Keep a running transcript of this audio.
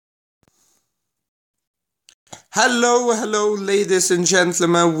Hello, ladies and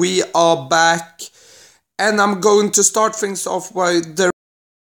gentlemen. We are back, and I'm going to start things off by the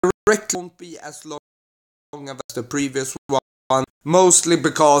record won't be as long as the previous one, mostly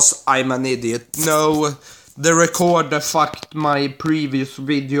because I'm an idiot. No, the recorder fucked my previous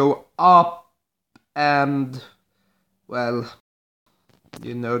video up, and well,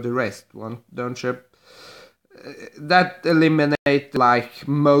 you know the rest, don't you? That eliminated like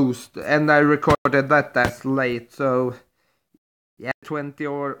most, and I recorded that as late, so yeah, 20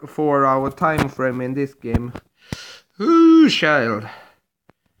 or 4 hour time frame in this game. Ooh, child.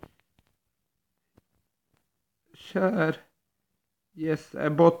 Sure. Yes, I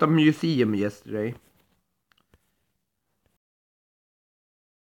bought a museum yesterday.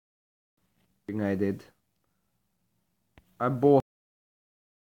 I did. I bought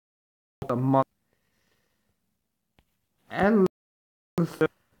a month. And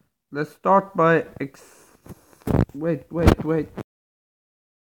let's start by wait.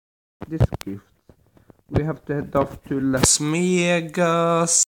 This gift. We have to head off to Las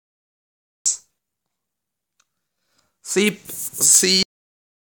Vegas. See.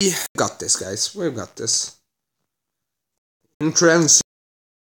 Got this, guys. We've got this. In transit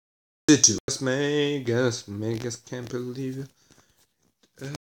to Las Vegas, can't believe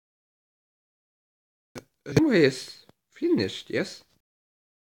it. Anyway, it's finished, yes?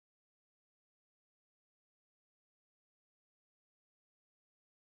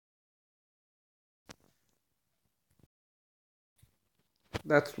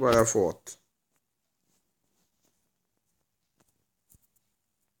 That's what I thought.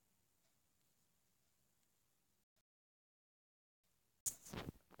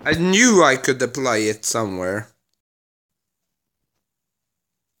 I knew I could apply it somewhere.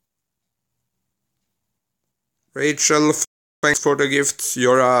 Rachel, thanks for the gifts.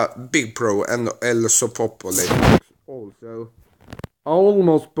 You're a big pro and also popular. Also, I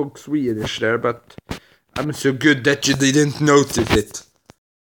almost spoke Swedish there, but I'm so good that you didn't notice it.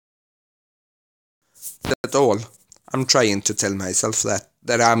 At all. I'm trying to tell myself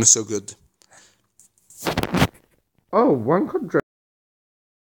that I'm so good. Oh, one contract.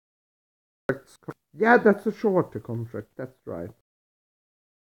 Yeah, that's a shorter contract. That's right.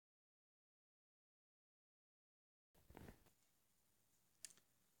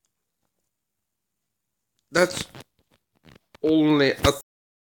 That's only a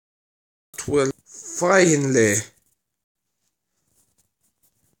 12. Finally.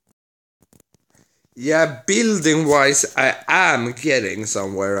 Yeah, building wise, I am getting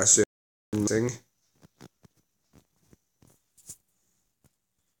somewhere, assuming.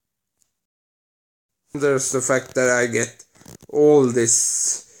 There's the fact that I get all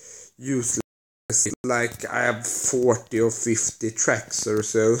this useless, like I have 40 or 50 tracks or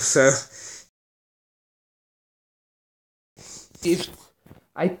so. If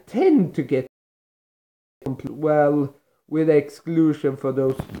I tend to get, well, with exclusion for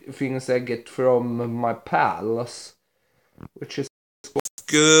those things I get from my pals, which is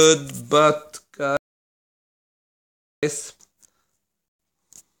good, but guys,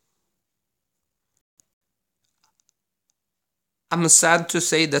 I'm sad to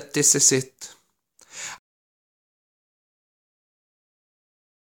say that this is it.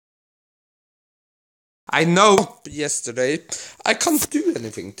 I know yesterday, I can't do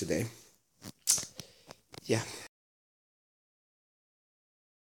anything today. Yeah.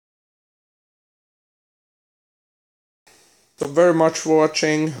 So very much for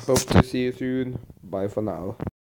watching. Hope to see you soon. Bye for now.